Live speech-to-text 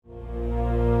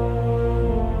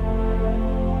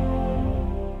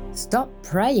Stop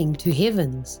praying to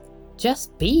heavens.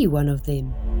 Just be one of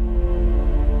them.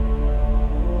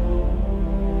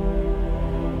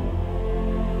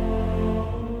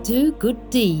 Do good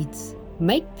deeds.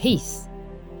 Make peace.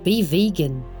 Be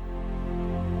vegan.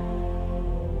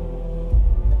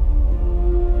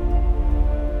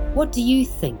 What do you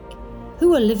think?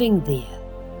 Who are living there?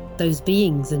 Those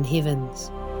beings in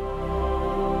heavens.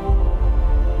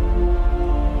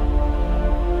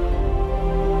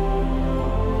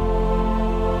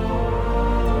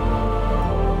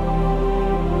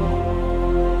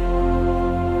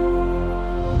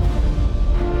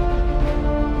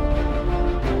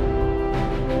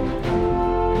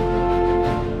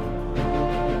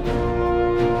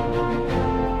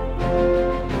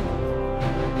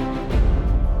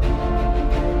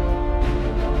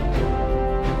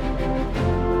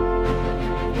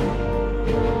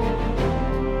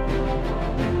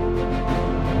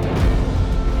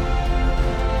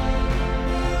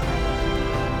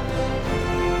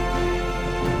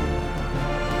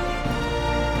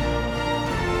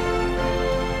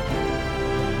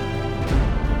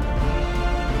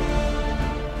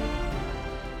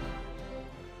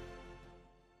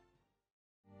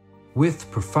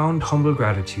 With profound humble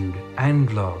gratitude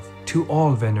and love to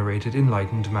all venerated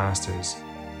enlightened masters,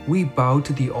 we bow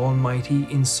to the Almighty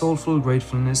in soulful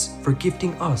gratefulness for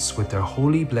gifting us with their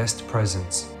holy blessed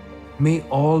presence. May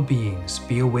all beings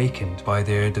be awakened by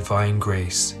their divine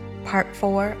grace. Part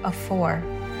 4 of 4.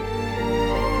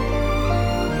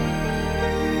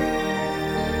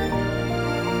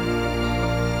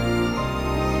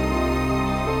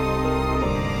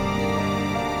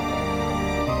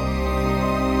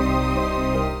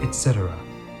 Etc.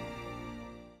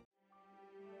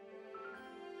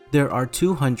 There are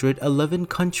 211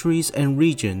 countries and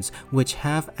regions which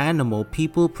have animal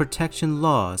people protection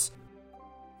laws.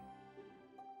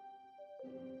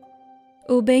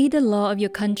 Obey the law of your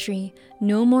country.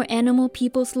 No more animal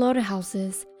people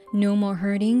slaughterhouses. No more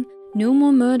hurting. No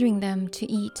more murdering them to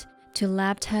eat, to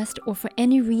lab test, or for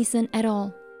any reason at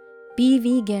all. Be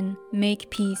vegan. Make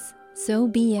peace. So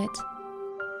be it.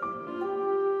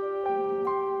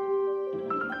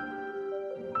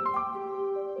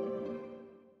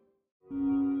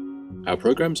 Our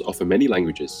programs offer many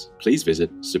languages. Please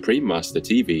visit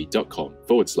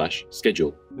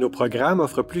suprememastertv.com/schedule. Nos programas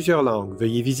offrent plusieurs langues.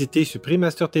 Veuillez visiter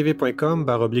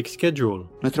suprememastertv.com/schedule.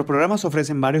 Nuestros programas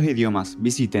ofrecen varios idiomas.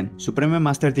 Visiten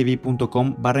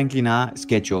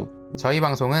suprememastertv.com/schedule. 저희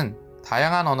방송은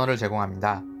다양한 언어를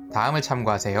제공합니다. 다음을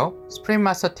참고하세요.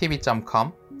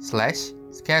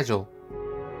 suprememastertv.com/schedule.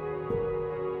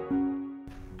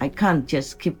 I can't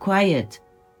just keep quiet,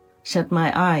 shut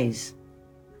my eyes,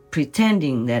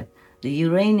 pretending that the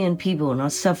Iranian people are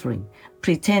not suffering,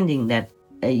 pretending that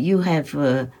you have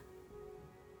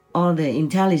all the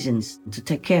intelligence to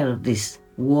take care of this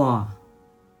war,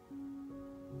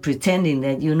 pretending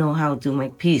that you know how to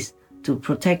make peace, to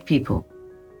protect people,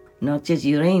 not just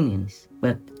Iranians,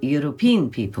 but European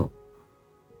people.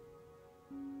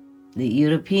 The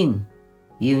European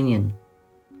Union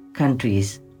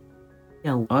countries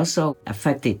are also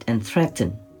affected and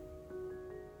threatened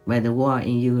by the war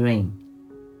in Ukraine,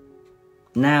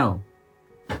 now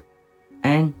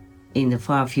and in the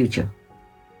far future,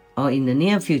 or in the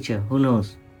near future, who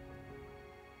knows?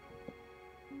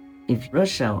 If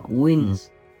Russia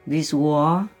wins this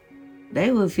war,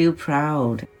 they will feel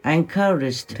proud,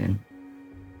 encouraged, and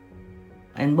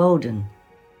emboldened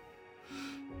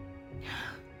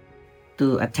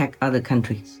to attack other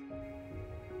countries.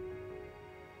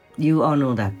 You all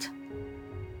know that.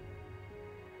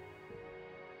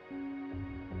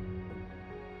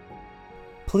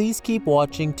 Please keep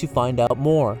watching to find out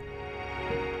more.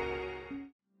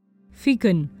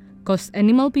 Vegan, cause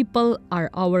animal people are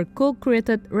our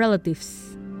co-created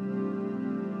relatives.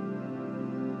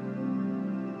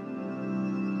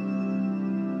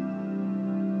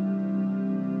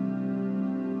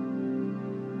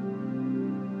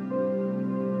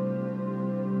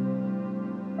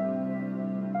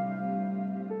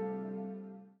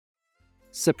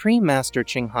 Supreme Master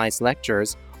Ching Hai's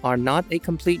lectures are not a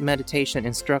complete meditation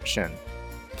instruction.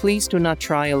 Please do not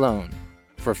try alone.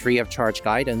 For free of charge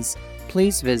guidance,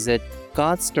 please visit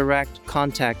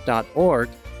godsdirectcontact.org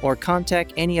or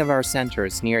contact any of our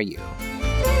centers near you.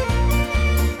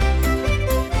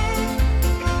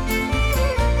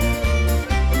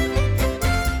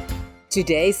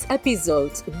 Today's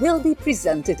episode will be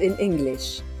presented in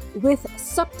English with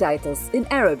subtitles in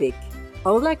Arabic.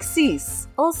 Oleg sees,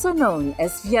 also known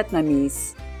as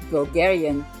Vietnamese,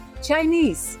 Bulgarian,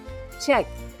 Chinese, Czech,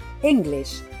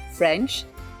 English, French,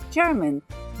 German,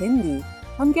 Hindi,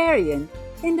 Hungarian,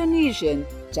 Indonesian,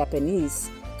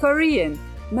 Japanese, Korean,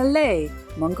 Malay,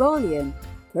 Mongolian,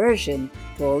 Persian,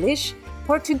 Polish,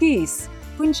 Portuguese,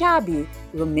 Punjabi,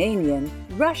 Romanian,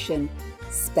 Russian,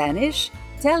 Spanish,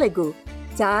 Telugu,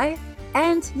 Thai,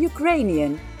 and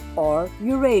Ukrainian or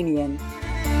Uranian.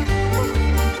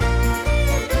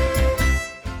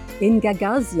 In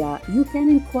Gagauzia, you can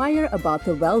inquire about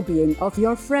the well-being of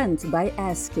your friend by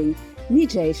asking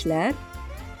 "Nice işler?"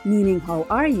 meaning "How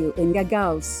are you?" in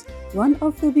Gagauz, one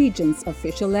of the region's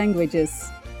official languages.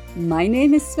 My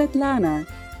name is Svetlana.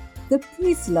 The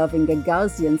peace-loving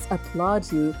Gagauzians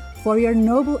applaud you for your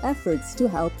noble efforts to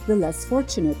help the less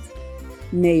fortunate.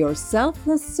 May your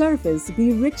selfless service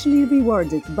be richly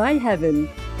rewarded by heaven.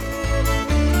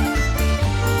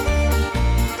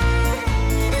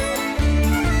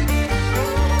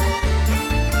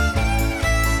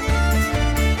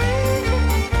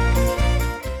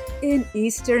 In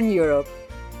Eastern Europe,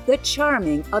 the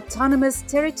charming autonomous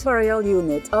territorial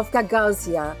unit of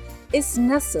Gagauzia is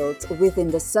nestled within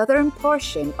the southern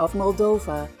portion of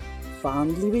Moldova.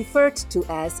 Fondly referred to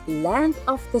as Land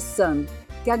of the Sun,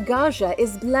 Gagauzia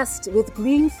is blessed with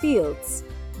green fields,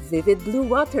 vivid blue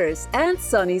waters, and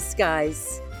sunny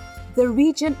skies. The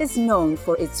region is known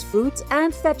for its fruit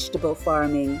and vegetable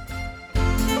farming.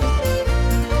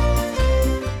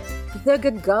 The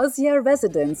Gagauzia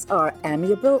residents are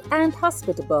amiable and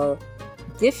hospitable.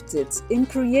 Gifted in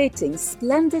creating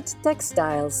splendid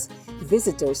textiles,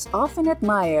 visitors often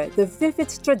admire the vivid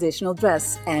traditional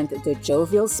dress and the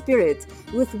jovial spirit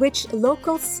with which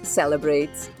locals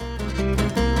celebrate.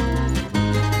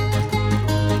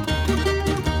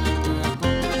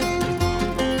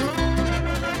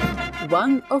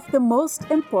 One of the most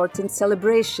important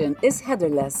celebrations is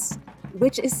Hederles,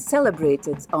 which is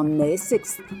celebrated on May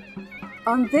 6th.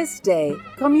 On this day,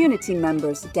 community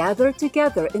members gather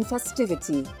together in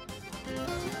festivity.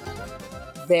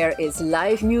 There is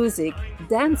live music,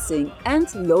 dancing, and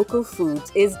local food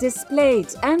is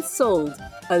displayed and sold,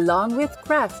 along with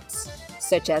crafts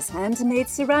such as handmade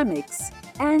ceramics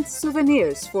and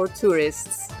souvenirs for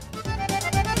tourists.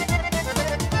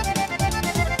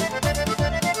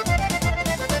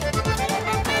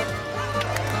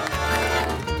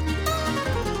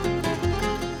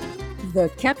 The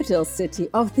capital city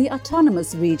of the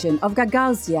autonomous region of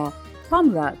Gagauzia,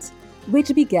 Comrat,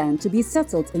 which began to be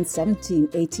settled in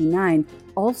 1789,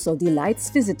 also delights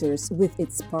visitors with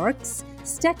its parks,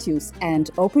 statues, and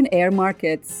open-air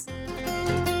markets.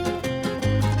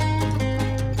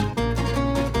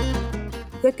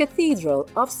 The Cathedral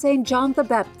of St. John the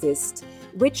Baptist,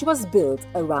 which was built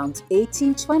around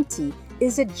 1820,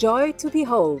 is a joy to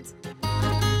behold.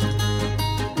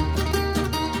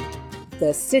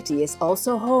 The city is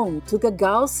also home to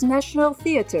Gagauz National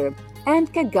Theatre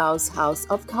and Gagauz House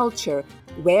of Culture,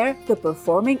 where the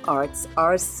performing arts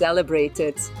are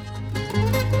celebrated.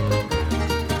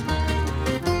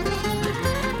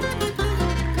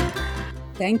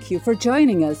 Thank you for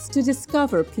joining us to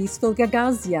discover peaceful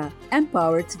Gagauzia,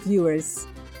 empowered viewers.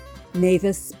 May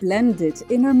the splendid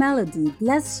inner melody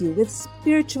bless you with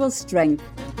spiritual strength.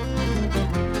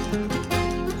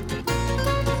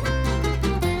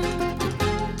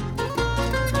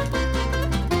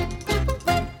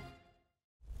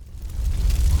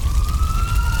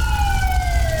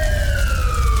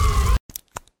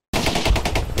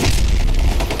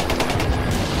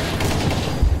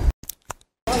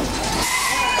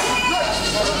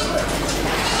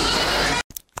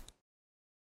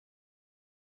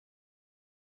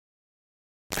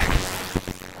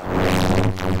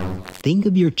 Think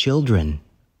of your children,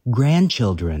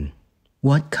 grandchildren.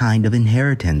 What kind of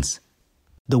inheritance?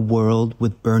 The world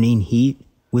with burning heat,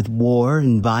 with war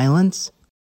and violence?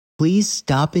 Please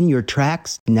stop in your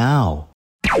tracks now.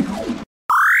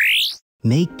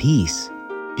 Make peace.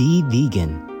 Be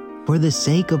vegan for the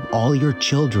sake of all your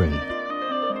children.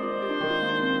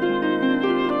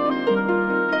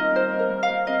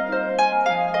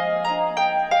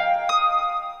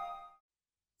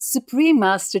 Supreme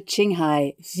Master Ching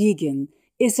Hai, vegan,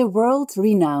 is a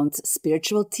world-renowned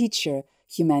spiritual teacher,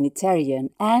 humanitarian,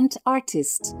 and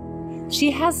artist.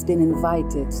 She has been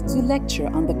invited to lecture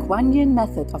on the Kuan Yin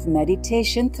method of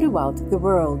meditation throughout the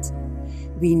world.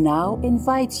 We now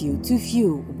invite you to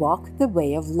view Walk the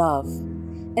Way of Love,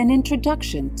 an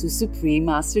introduction to Supreme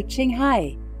Master Ching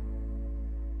Hai.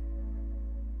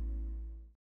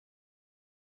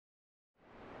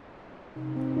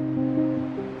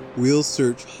 We'll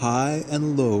search high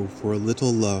and low for a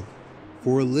little love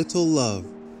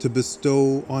to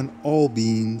bestow on all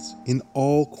beings in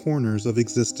all corners of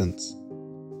existence.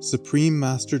 Supreme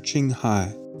Master Ching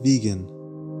Hai, vegan.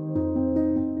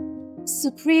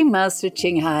 Supreme Master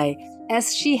Ching Hai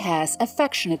as she has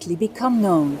affectionately become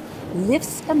known,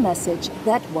 lives a message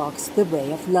that walks the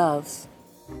way of love.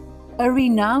 A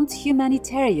renowned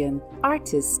humanitarian,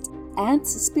 artist, and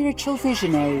spiritual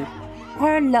visionary,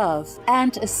 her love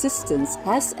and assistance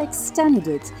has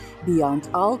extended beyond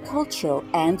all cultural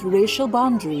and racial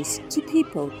boundaries to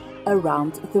people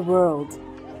around the world,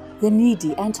 the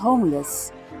needy and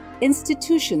homeless,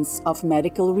 institutions of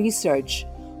medical research,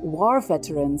 war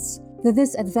veterans, the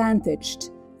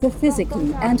disadvantaged, the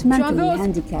physically and mentally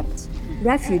handicapped,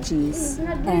 refugees,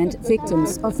 and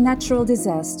victims of natural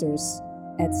disasters,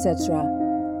 etc.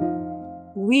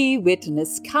 We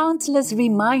witness countless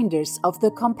reminders of the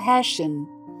compassion,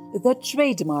 the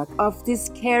trademark of this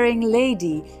caring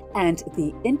lady, and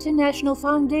the international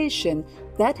foundation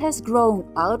that has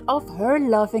grown out of her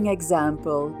loving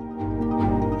example.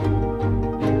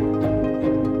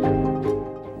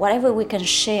 Whatever we can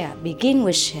share, begin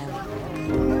with sharing.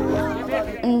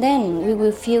 And then we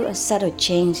will feel a subtle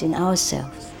change in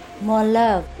ourselves. More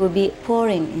love will be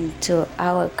pouring into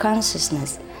our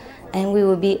consciousness, and we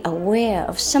will be aware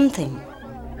of something.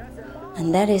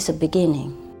 And that is a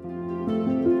beginning.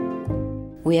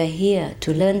 We are here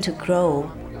to learn to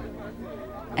grow,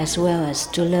 as well as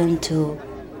to learn to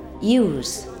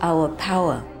use our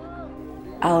power,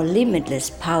 our limitless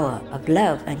power of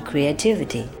love and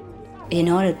creativity, in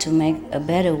order to make a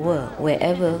better world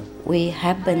wherever we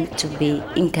happen to be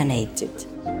incarnated.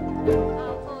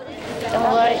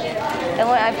 Don't worry,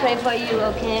 I pray for you,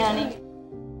 okay, honey?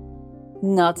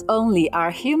 Not only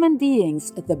are human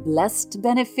beings the blessed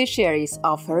beneficiaries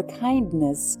of her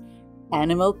kindness,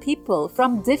 animal people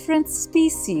from different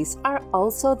species are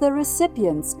also the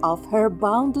recipients of her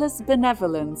boundless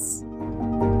benevolence.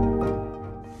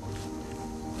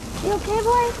 You okay,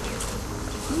 boy?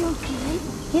 You okay?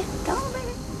 Yeah, come on,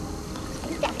 baby.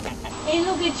 Hey,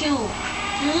 look at you.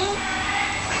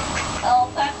 Oh,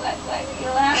 quack.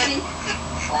 You happy?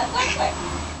 Quack.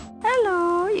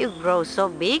 Hello, you grow so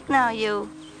big now, you.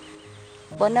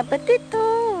 Bon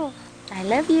appetito. I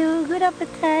love you. Good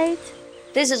appetite.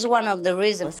 This is one of the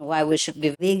reasons why we should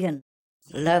be vegan.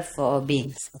 Love for all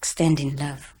beings, extending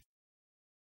love.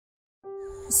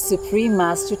 Supreme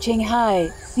Master Ching Hai,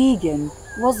 vegan,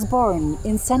 was born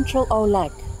in Central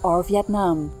Oleg, or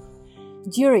Vietnam.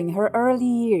 During her early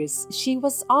years, she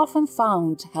was often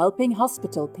found helping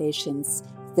hospital patients,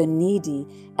 the needy,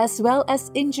 as well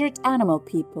as injured animal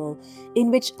people,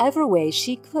 in whichever way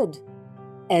she could.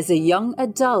 As a young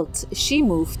adult, she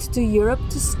moved to Europe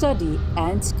to study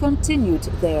and continued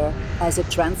there as a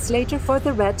translator for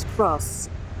the Red Cross.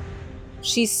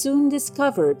 She soon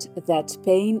discovered that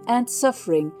pain and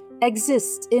suffering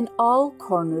exist in all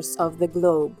corners of the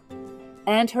globe,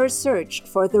 and her search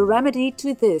for the remedy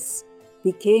to this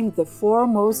became the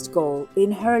foremost goal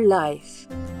in her life.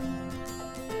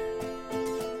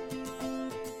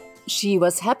 She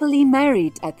was happily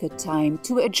married at the time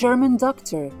to a German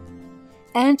doctor,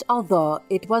 and although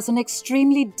it was an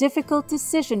extremely difficult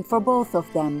decision for both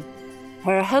of them,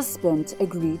 her husband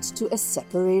agreed to a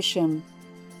separation.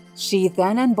 She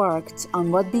then embarked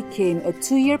on what became a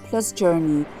 2-year-plus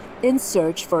journey in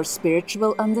search for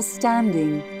spiritual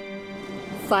understanding.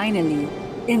 Finally,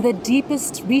 in the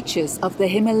deepest reaches of the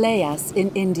Himalayas in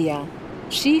India,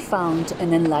 she found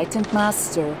an enlightened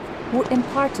master who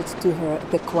imparted to her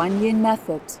the Kuan Yin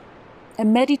method, a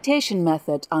meditation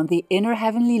method on the inner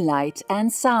heavenly light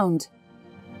and sound.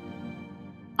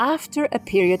 After a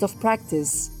period of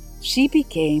practice, she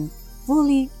became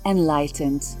fully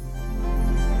enlightened.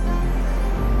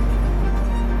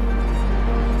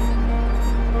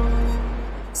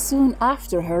 Soon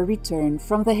after her return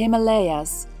from the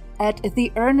Himalayas, at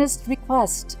the earnest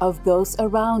request of those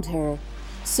around her,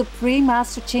 Supreme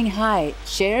Master Ching Hai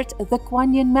shared the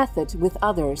Kuan Yin method with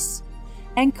others,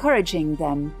 encouraging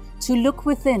them to look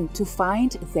within to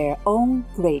find their own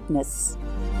greatness.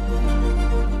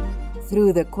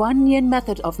 Through the Kuan Yin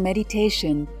method of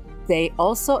meditation, they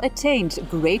also attained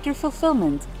greater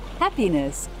fulfillment,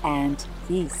 happiness, and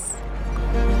peace.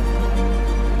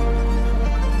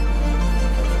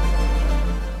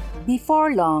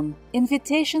 Before long,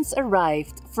 invitations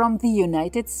arrived from the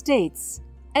United States,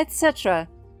 etc.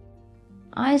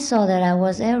 I saw that I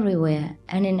was everywhere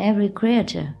and in every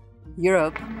creature.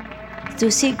 Europe.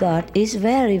 To see God is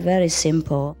very, very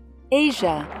simple.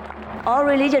 Asia. All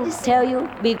religions tell you,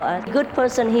 be a good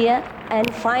person here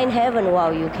and find heaven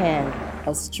while you can.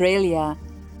 Australia.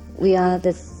 We are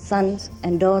the sons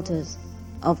and daughters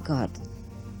of God.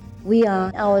 We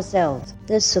are ourselves,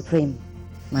 the Supreme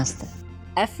Master.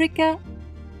 Africa.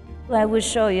 I will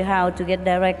show you how to get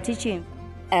direct teaching.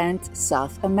 And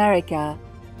South America.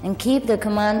 And keep the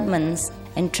commandments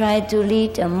and try to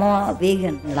lead a more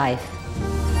vegan life.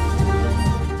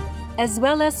 As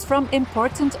well as from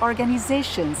important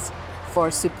organizations for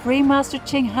Supreme Master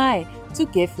Ching Hai to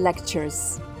give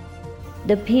lectures.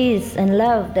 The peace and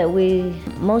love that we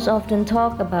most often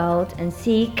talk about and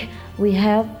seek, we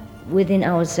have within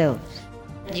ourselves.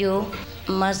 You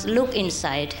must look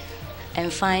inside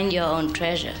and find your own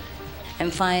treasure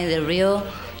and find the real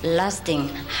lasting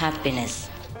happiness.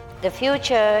 The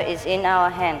future is in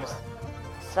our hands.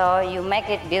 So you make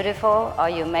it beautiful or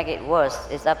you make it worse.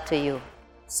 It's up to you.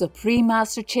 Supreme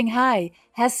Master Ching Hai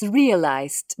has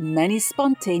realized many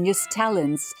spontaneous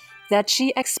talents that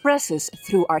she expresses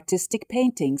through artistic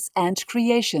paintings and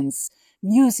creations,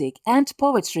 music and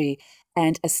poetry,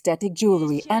 and aesthetic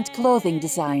jewelry and clothing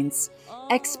designs,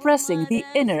 expressing the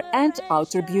inner and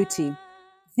outer beauty.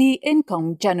 The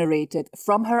income generated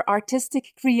from her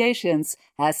artistic creations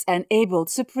has enabled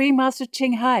Supreme Master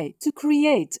Ching Hai to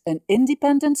create an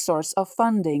independent source of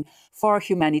funding for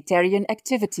humanitarian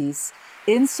activities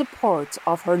in support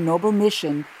of her noble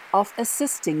mission of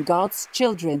assisting God's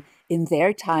children in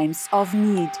their times of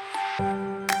need.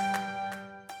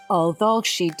 Although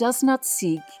she does not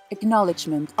seek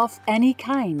acknowledgement of any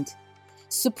kind,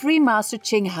 Supreme Master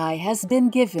Ching Hai has been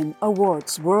given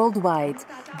awards worldwide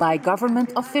by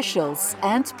government officials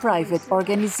and private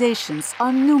organizations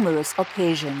on numerous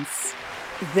occasions.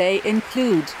 They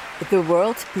include the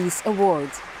World Peace Award,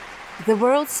 the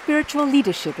World Spiritual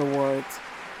Leadership Award,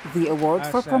 the Award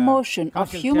for Promotion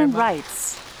of Human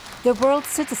Rights, the World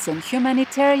Citizen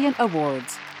Humanitarian Award,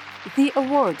 the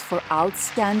Award for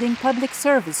Outstanding Public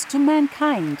Service to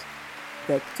Mankind,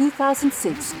 the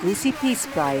 2006 Gusi Peace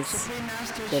Prize,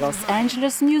 the Los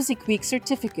Angeles Music Week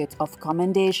Certificate of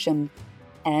Commendation,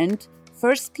 and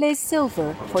First Place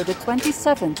Silver for the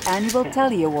 27th Annual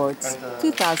Telly Awards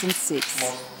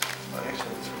 2006.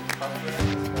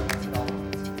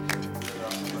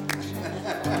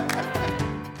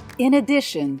 In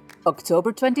addition,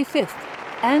 October 25th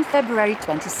and February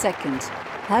 22nd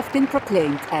have been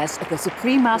proclaimed as the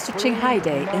Supreme Master Ching Hai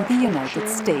Day in the United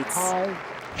States.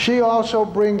 She also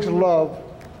brings love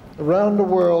around the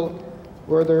world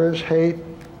where there is hate.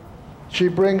 She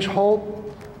brings hope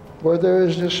where there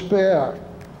is despair.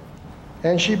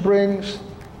 And she brings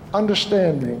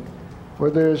understanding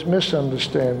where there is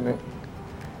misunderstanding.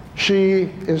 She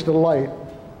is the light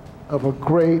of a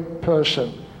great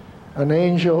person, an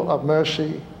angel of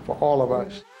mercy for all of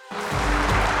us.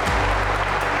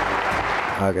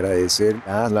 Agradecer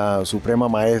a la Suprema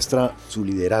Maestra su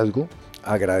liderazgo,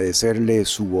 agradecerle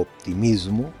su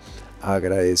optimismo,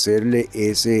 agradecerle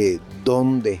ese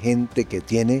don de gente que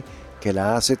tiene que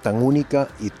la hace tan única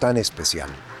y tan especial.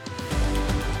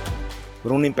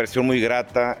 Fue una impresión muy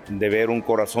grata de ver un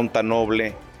corazón tan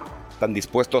noble, tan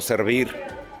dispuesto a servir.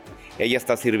 Ella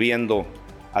está sirviendo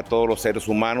a todos los seres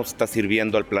humanos, está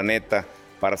sirviendo al planeta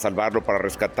para salvarlo, para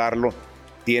rescatarlo.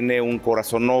 Tiene un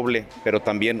corazón noble, pero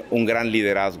también un gran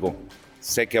liderazgo.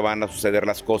 Sé que van a suceder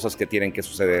las cosas que tienen que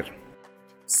suceder.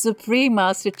 Supreme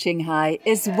Master Ching Hai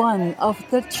is one of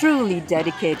the truly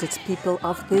dedicated people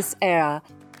of this era,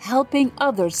 helping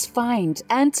others find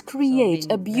and create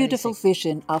a beautiful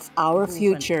vision of our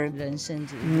future.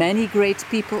 Many great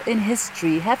people in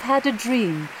history have had a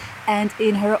dream, and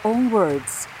in her own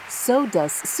words, so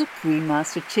does Supreme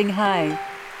Master Ching Hai.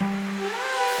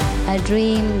 I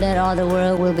dream that all the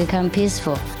world will become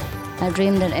peaceful. I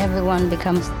dream that everyone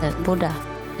becomes the Buddha.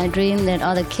 I dream that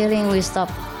all the killing will stop.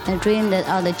 I dream that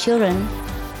all the children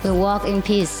will walk in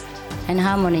peace and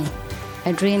harmony.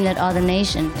 I dream that all the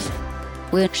nations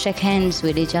will shake hands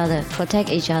with each other, protect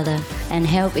each other, and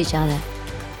help each other.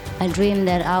 I dream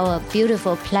that our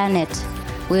beautiful planet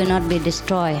will not be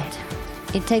destroyed.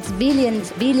 It takes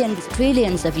billions,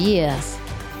 trillions of years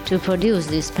to produce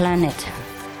this planet.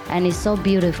 And it's so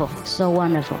beautiful, so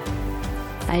wonderful.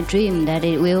 I dream that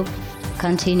it will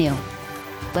continue,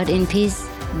 but in peace,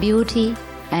 beauty,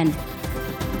 and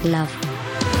love.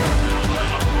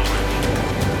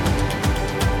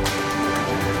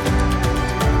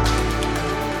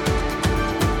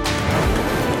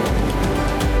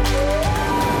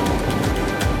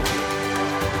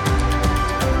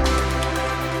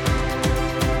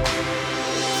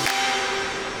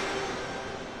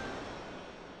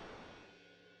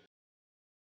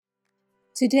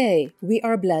 Today, we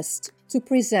are blessed to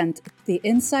present the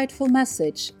insightful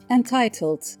message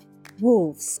entitled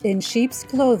Wolves in Sheep's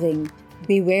Clothing,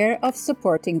 Beware of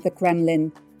Supporting the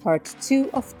Kremlin, Part 2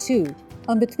 of 2,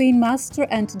 on Between Master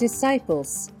and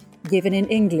Disciples, given in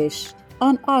English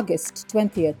on August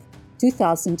 20th,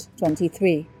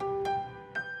 2023.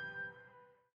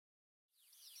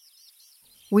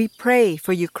 We pray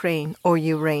for Ukraine, O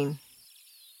you reign.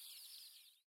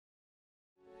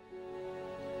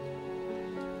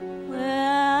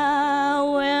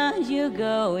 you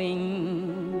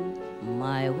going,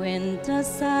 my winter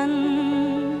sun?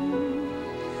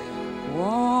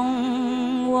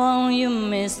 Won't you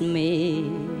miss me,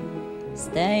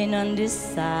 staying on this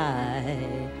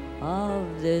side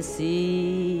of the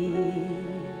sea?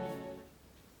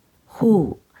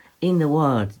 Who in the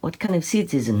world, what kind of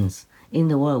citizens in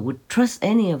the world would trust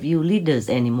any of you leaders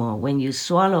anymore when you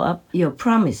swallow up your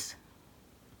promise?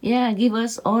 Yeah, give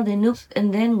us all the nukes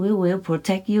and then we will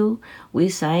protect you. We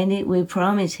sign it, we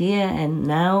promise here and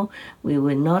now we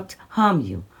will not harm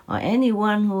you. Or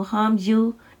anyone who harms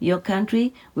you, your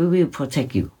country, we will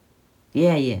protect you.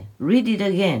 Yeah, read it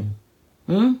again.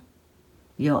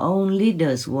 Your own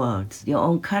leaders' words, your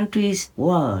own country's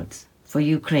words for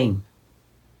Ukraine.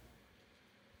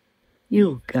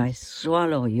 You guys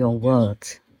swallow your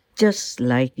words just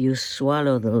like you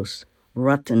swallow those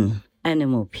rotten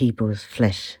animal people's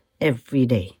flesh every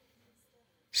day.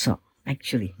 So,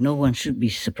 actually, no one should be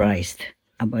surprised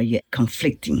about your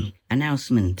conflicting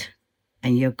announcement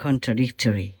and your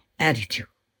contradictory attitude.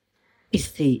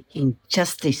 It's the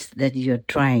injustice that you're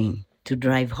trying to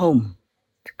drive home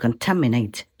to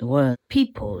contaminate the world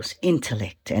people's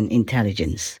intellect and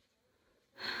intelligence.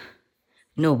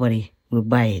 Nobody will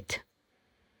buy it.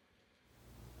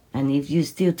 And if you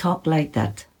still talk like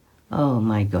that, oh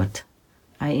my God,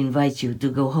 I invite you to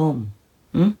go home.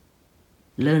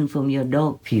 Learn from your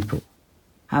dog people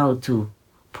how to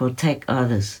protect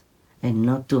others and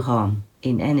not to harm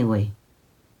in any way.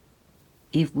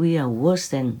 If we are worse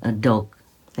than a dog,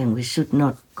 then we should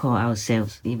not call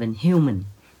ourselves even human,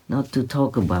 not to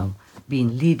talk about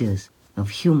being leaders of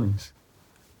humans.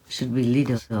 We should be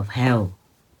leaders of hell.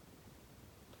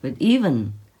 But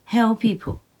even hell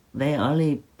people, they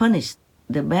only punish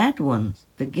the bad ones,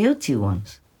 the guilty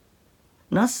ones,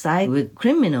 not side with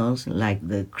criminals like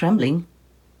the Kremlin.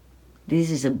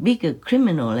 This is a bigger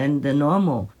criminal than the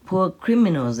normal poor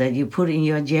criminals that you put in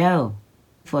your jail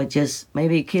for just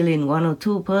maybe killing one or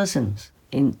two persons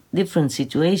in different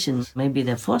situations. Maybe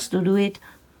they're forced to do it,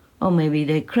 or maybe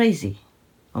they're crazy,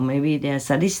 or maybe they're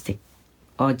sadistic,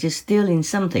 or just stealing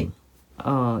something,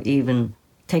 or even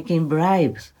taking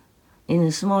bribes in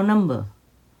a small number.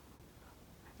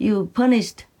 You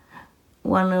punished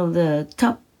one of the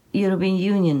top European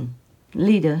Union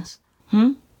leaders,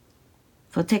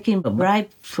 for taking a bribe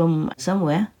from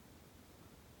somewhere.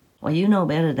 Well, you know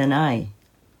better than I.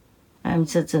 I'm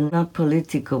such a not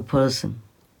political person.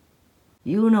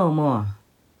 You know more.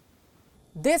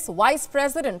 This vice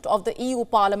president of the EU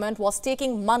Parliament was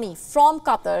taking money from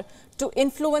Qatar to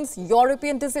influence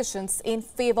European decisions in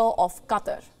favor of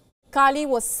Qatar. Kaili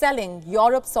was selling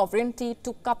Europe's sovereignty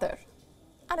to Qatar,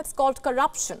 and it's called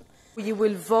corruption. You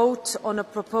will vote on a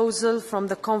proposal from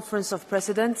the Conference of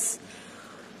Presidents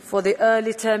for the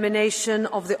early termination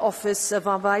of the office of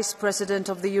our Vice President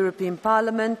of the European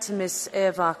Parliament, Ms.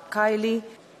 Eva Kaili.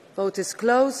 Vote is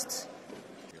closed,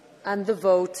 and the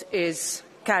vote is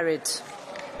carried.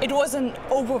 It was an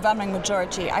overwhelming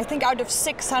majority. I think out of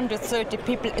 630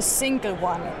 people, a single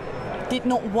one did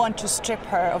not want to strip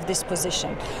her of this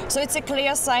position. So it's a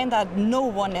clear sign that no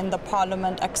one in the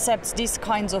parliament accepts these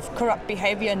kinds of corrupt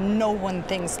behavior. No one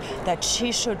thinks that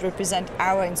she should represent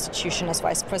our institution as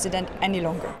vice president any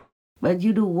longer. But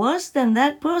you do worse than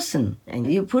that person,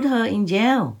 and you put her in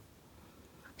jail,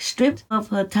 stripped of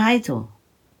her title.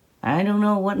 I don't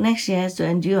know what next she has to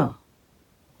endure.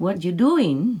 What you're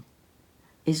doing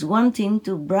is wanting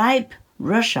to bribe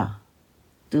Russia,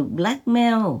 to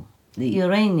blackmail the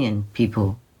Iranian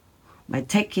people by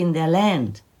taking their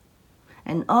land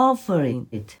and offering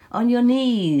it on your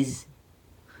knees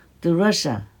to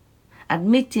Russia,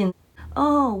 admitting,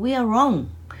 oh, we are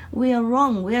wrong, we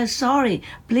are sorry,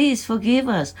 please forgive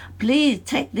us, please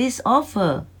take this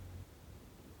offer.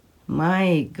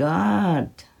 My God,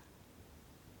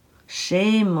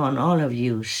 shame on all of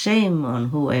you, shame on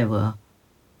whoever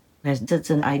has such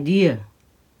an idea.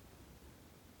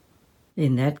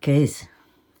 In that case,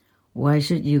 why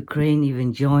should Ukraine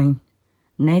even join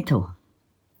NATO?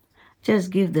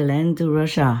 Just give the land to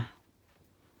Russia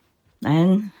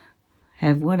and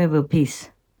have whatever peace.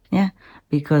 Yeah,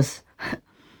 because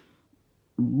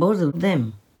both of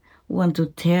them want to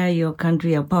tear your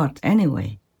country apart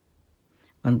anyway,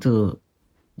 want to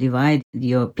divide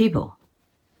your people.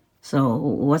 So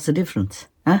what's the difference?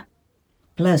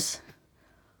 Plus,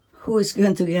 who is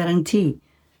going to guarantee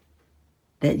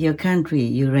that your country,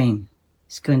 Ukraine,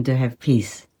 is going to have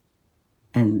peace,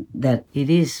 and that it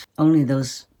is only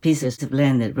those pieces of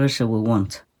land that Russia will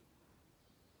want?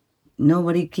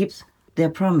 Nobody keeps their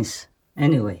promise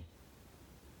anyway.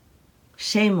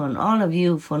 Shame on all of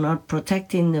you for not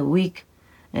protecting the weak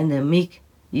and the meek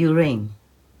Ukraine.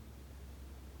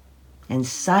 and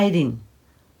siding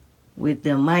with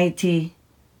the mighty,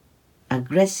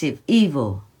 aggressive,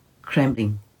 evil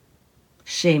Kremlin.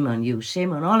 Shame on you,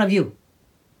 shame on all of you.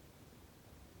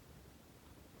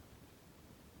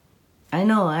 I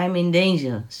know I'm in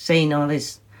danger saying all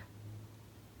this,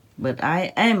 but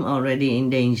I am already in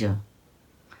danger.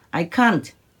 I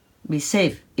can't be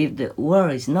safe if the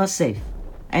world is not safe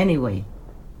anyway.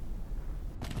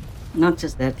 Not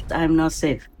just that, I'm not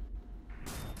safe.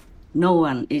 No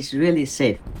one is really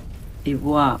safe if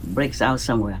war breaks out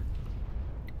somewhere.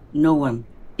 No one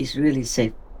is really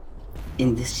safe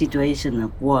in the situation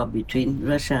of war between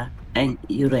Russia and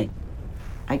Ukraine.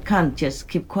 I can't just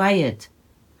keep quiet,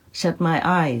 shut my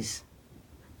eyes,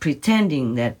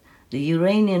 pretending that the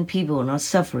Iranian people are not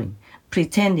suffering,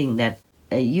 pretending that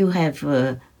you have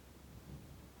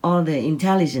all the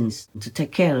intelligence to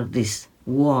take care of this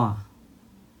war,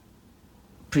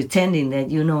 pretending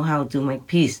that you know how to make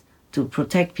peace, to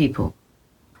protect people,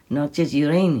 not just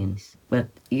Iranians, but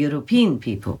European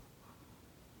people.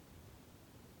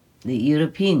 The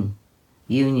European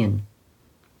Union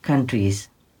countries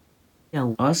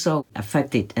are also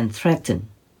affected and threatened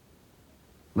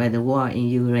by the war in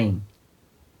Ukraine,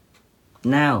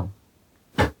 now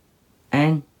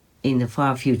and in the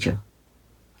far future,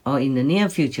 or in the near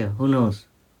future, who knows.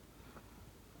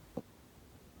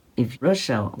 If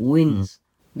Russia wins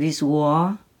this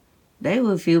war, they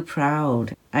will feel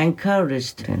proud,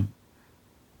 encouraged, and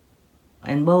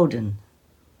emboldened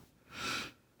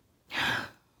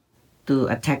to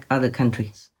attack other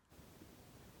countries.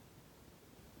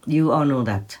 You all know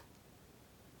that.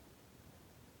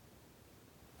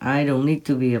 I don't need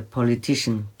to be a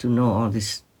politician to know all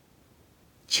this.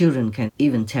 Children can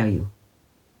even tell you.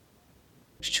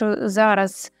 Що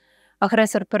зараз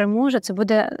агресор переможе, це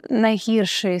буде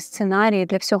найгірший сценарій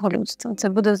для всього людства. Це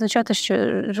буде означати,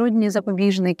 що жодні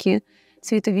запобіжники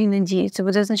світовій не діють. Це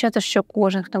буде означати, що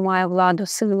кожен, хто має владу,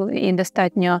 силу і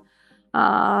достатньо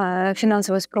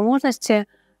фінансової спроможності,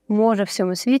 може в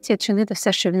всьому світі чинити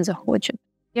все, що він захоче.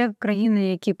 Є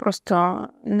країни, які просто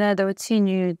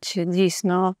недооцінюють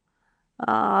дійсно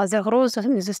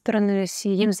загрозу зі сторони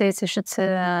Росії. Їм здається, що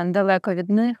це далеко від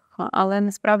них. Але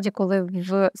насправді, коли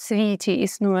в світі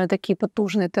існує такий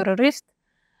потужний терорист,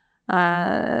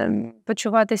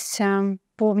 почуватися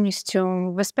повністю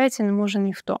в безпеці не може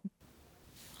ніхто.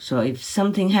 So if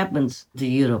something happens to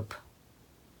Europe,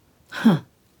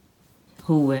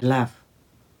 who will laugh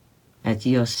at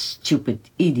your stupid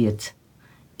idiot,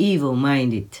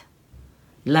 evil-minded,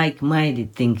 like-minded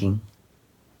thinking,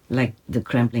 like the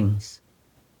Kremlins?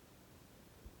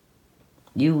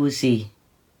 You will see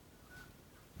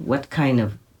what kind of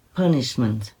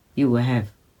punishment you will have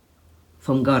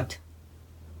from God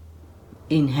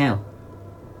in hell.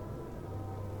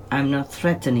 I'm not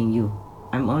threatening you.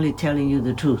 I'm only telling you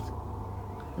the truth.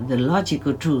 The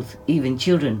logical truth, even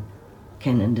children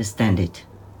can understand it.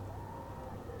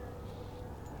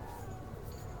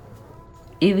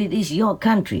 If it is your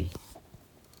country,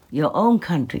 your own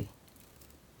country,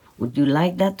 would you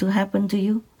like that to happen to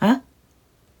you? Huh?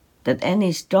 That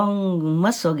any strong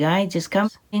muscle guy just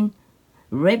comes in,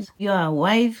 rape your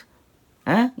wife,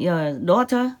 your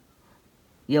daughter,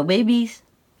 your babies,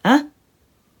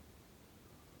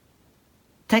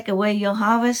 take away your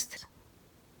harvest,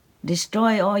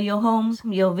 destroy all your homes,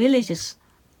 your villages,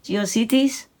 your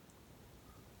cities,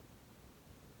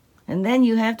 and then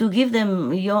you have to give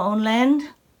them your own land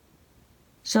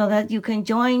so that you can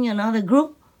join another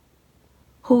group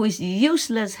who is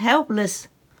useless, helpless,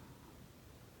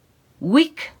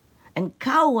 weak and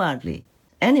cowardly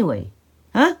anyway.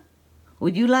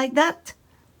 Would you like that?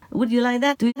 Would you like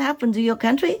that to happen to your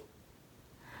country?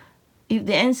 If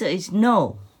the answer is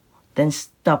no, then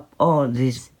stop all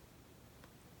these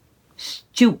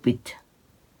stupid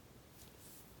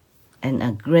and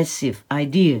aggressive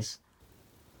ideas.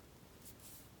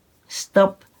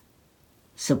 Stop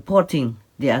supporting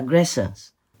the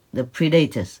aggressors, the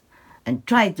predators, and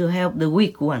try to help the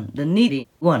weak one, the needy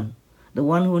one, the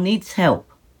one who needs help.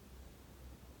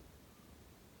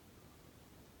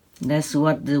 That's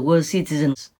what the world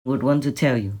citizens would want to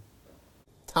tell you.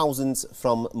 Thousands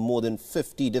from more than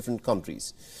 50 different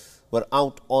countries were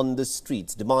out on the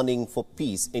streets demanding for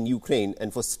peace in Ukraine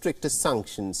and for stricter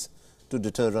sanctions to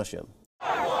deter Russia.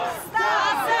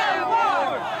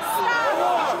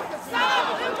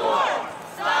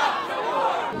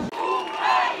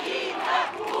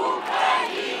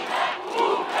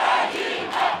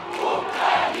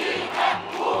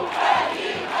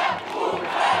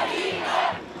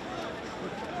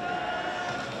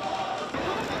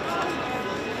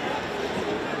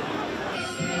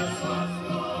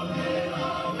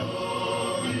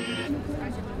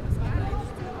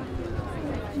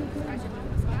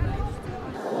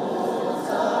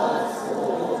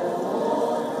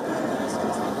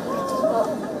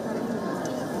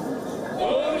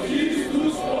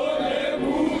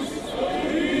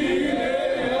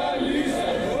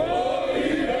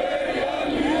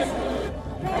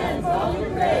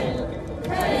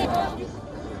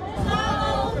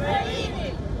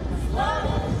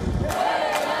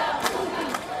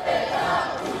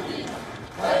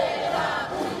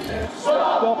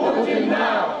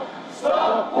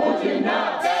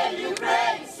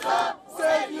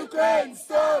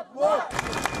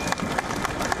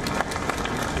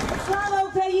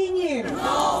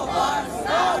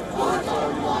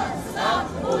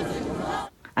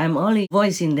 I'm only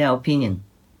voicing their opinion.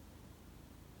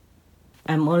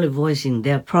 I'm only voicing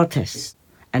their protests.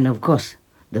 And of course,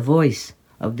 the voice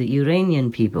of the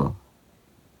Iranian people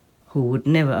who would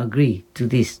never agree to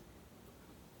this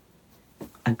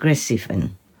aggressive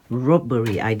and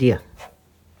robbery idea.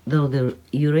 Though the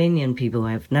Iranian people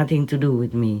have nothing to do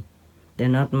with me, they're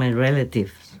not my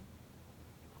relatives.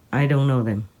 I don't know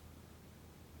them.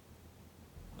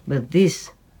 But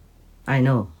this, I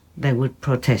know, they would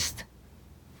protest.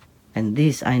 And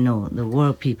this, I know, the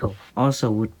world people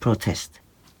also would protest.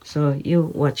 So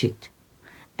you watch it.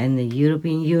 And the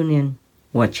European Union,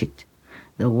 watch it.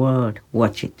 The world,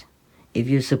 watch it. If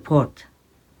you support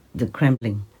the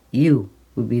Kremlin, you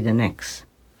will be the next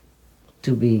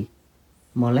to be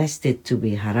molested, to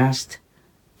be harassed,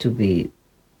 to be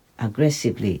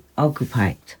aggressively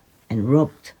occupied and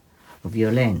robbed of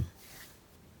your land.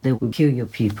 They will kill your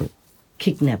people,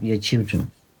 kidnap your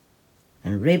children,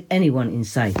 and rape anyone in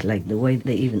sight, like the way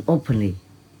they even openly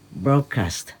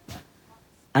broadcast,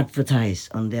 advertise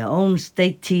on their own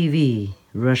state TV,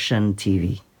 Russian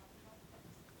TV.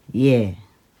 Yeah.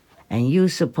 And you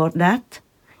support that?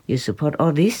 You support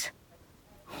all this?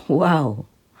 Wow.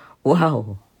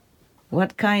 Wow.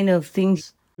 What kind of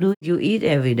things do you eat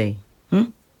every day?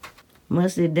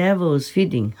 Must the devil's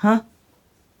feeding, huh?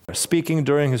 Speaking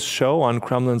during his show on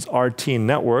Kremlin's RT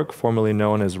network, formerly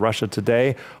known as Russia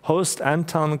Today, host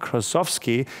Anton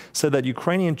Krasovsky said that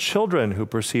Ukrainian children who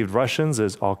perceived Russians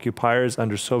as occupiers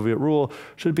under Soviet rule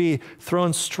should be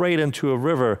thrown straight into a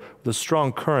river with a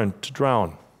strong current to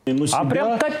drown. А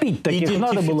прям топить таких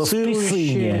надо было в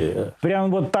Тысыне. Прям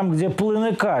вот там, где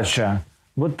плыны кача.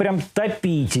 Вот прям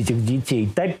топить этих детей,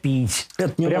 топить.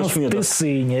 Это не прям в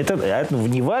Тысыне. Это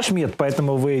не ваш метод,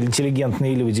 поэтому вы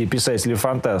интеллигентные люди, писатели,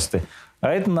 фантасты.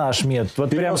 А это наш метод. Вот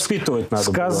прям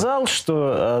сказал,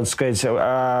 что, так сказать,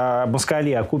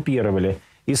 москали оккупировали,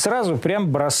 и сразу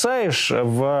прям бросаешь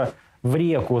в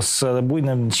реку с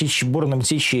бурным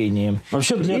течением.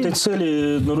 Вообще для этой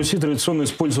цели на Руси традиционно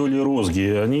использовали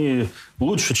розги. Они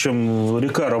лучше, чем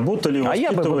река, работали, А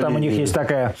я бы, там у них есть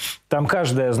такая, там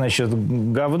каждое, значит,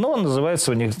 говно называется,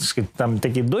 у них, так сказать, там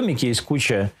такие домики есть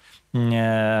куча,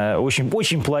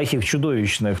 очень плохих,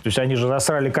 чудовищных. То есть они же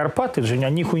засрали Карпаты,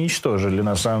 они их уничтожили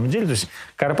на самом деле. То есть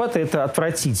Карпаты это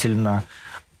отвратительно.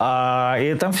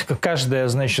 И там каждая,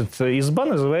 значит, изба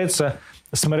называется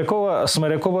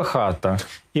Смирякова хата.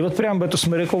 И вот прям в эту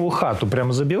Смирякову хату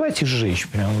прямо забивать и сжечь.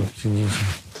 Прям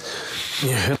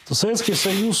Советский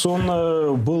Союз, он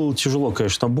был тяжело,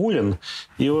 конечно, болен.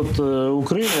 И вот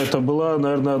Украина, это была,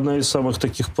 наверное, одна из самых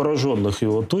таких пораженных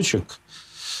его точек.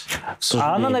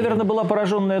 А она, наверное, была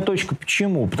пораженная точка.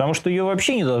 Почему? Потому что ее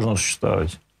вообще не должно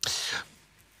существовать.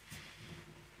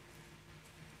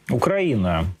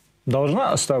 Украина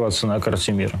должна оставаться на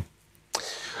карте мира?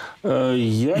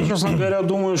 Я, честно говоря,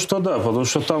 думаю, что да, потому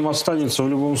что там останется в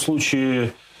любом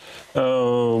случае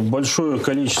большое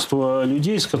количество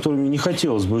людей, с которыми не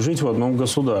хотелось бы жить в одном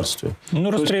государстве. Ну,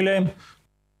 расстреляем.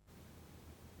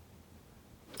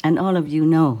 And all of you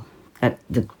know that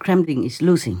the Kremlin is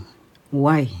losing.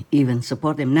 Why even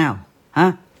support them now?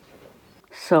 Huh?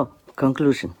 So,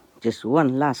 conclusion. Just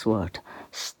one last word.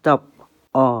 Stop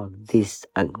all this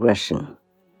aggression.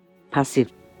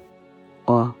 Passive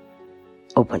or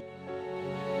open.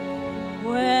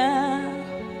 Where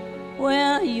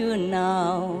are you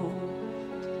now?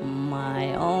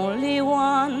 My only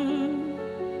one.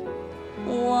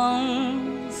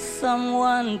 Won't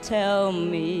someone tell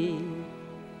me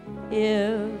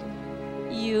if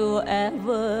you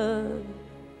ever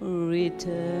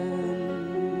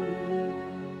return?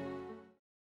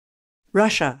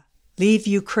 Russia, leave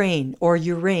Ukraine or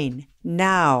Ukraine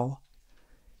now.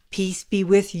 Peace be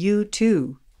with you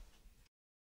too.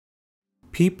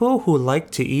 People who like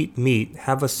to eat meat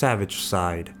have a savage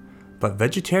side, but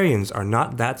vegetarians are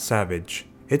not that savage.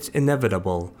 It's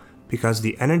inevitable, because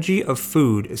the energy of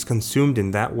food is consumed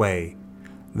in that way.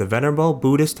 The Venerable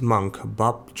Buddhist monk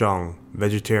Bop Jong,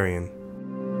 vegetarian.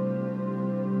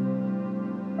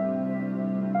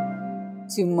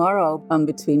 Tomorrow on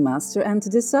Between Master and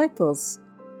Disciples.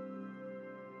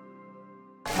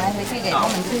 来，回去给他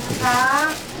们吃。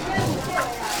好。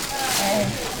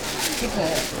这个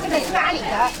是咖喱的，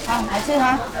好，来吃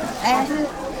哈。来吃，吃。6、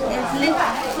3、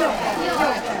4、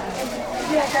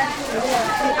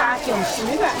8、9、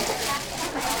10个。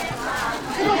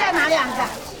师傅再拿2个，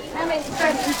那边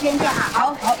算1000就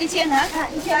好。好，1000哈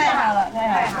，1000太好了，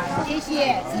太好了，谢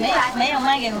谢。没有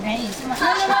卖给我便宜是吗？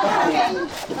没便宜。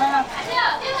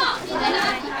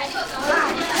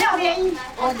要便宜，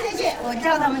我谢谢。我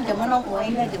教他们怎么弄，我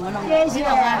应该怎么弄。谢谢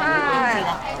啊，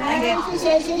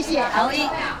谢谢，好，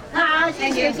好，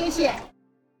谢谢。 Russia, leave Ukraine or Ukraine now. Peace be with you too. 谢谢，谢谢。 Russia, leave Ukraine or Ukraine now. Peace be with you too. 谢谢，谢谢。 好，谢谢，谢谢。 好，谢谢，谢谢。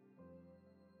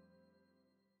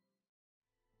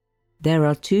There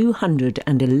are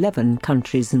 211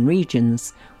 countries and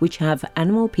regions which have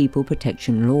animal people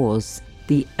protection laws.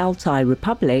 The Altai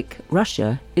Republic,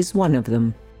 Russia, is one of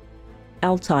them.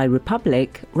 Altai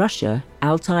Republic, Russia,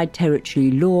 Altai Territory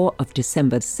Law of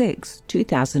December 6,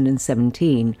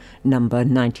 2017, number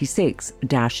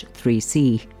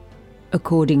 96-3C.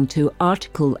 According to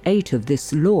Article 8 of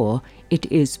this law,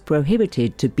 it is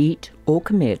prohibited to beat or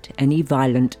commit any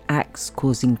violent acts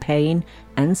causing pain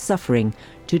and suffering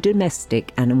to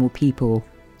domestic animal people.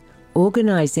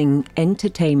 Organizing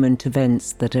entertainment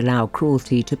events that allow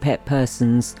cruelty to pet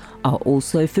persons are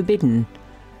also forbidden.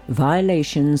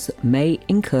 Violations may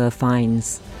incur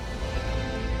fines.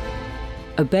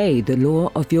 Obey the law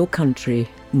of your country.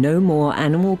 No more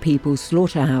animal people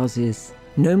slaughterhouses.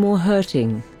 No more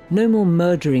hurting. No more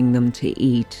murdering them to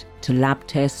eat, to lab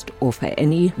test, or for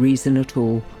any reason at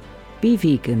all. Be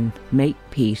vegan, make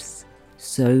peace.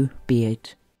 So be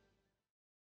it.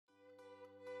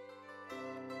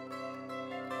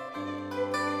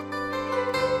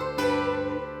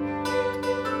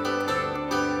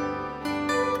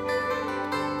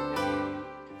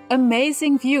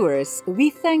 Amazing viewers, we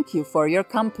thank you for your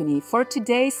company for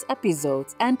today's episode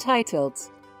entitled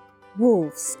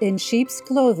Wolves in Sheep's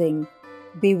Clothing.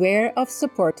 Beware of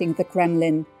Supporting the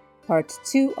Kremlin, Part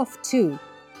 2 of 2,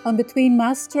 on Between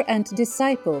Master and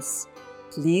Disciples.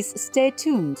 Please stay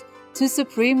tuned to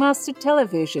Supreme Master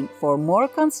Television for more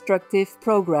constructive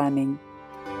programming.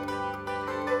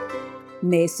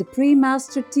 May Supreme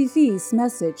Master TV's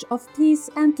message of peace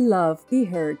and love be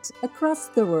heard across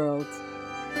the world.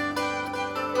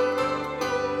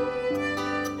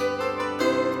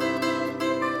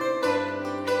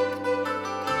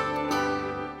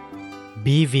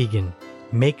 Be vegan,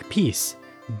 make peace,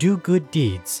 do good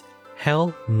deeds,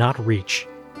 hell not reach.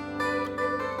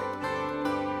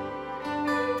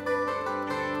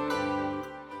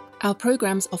 Our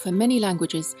programs offer many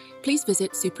languages. Please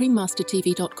visit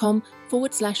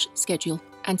suprememastertv.com/schedule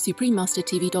and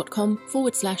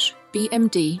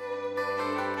suprememastertv.com/BMD.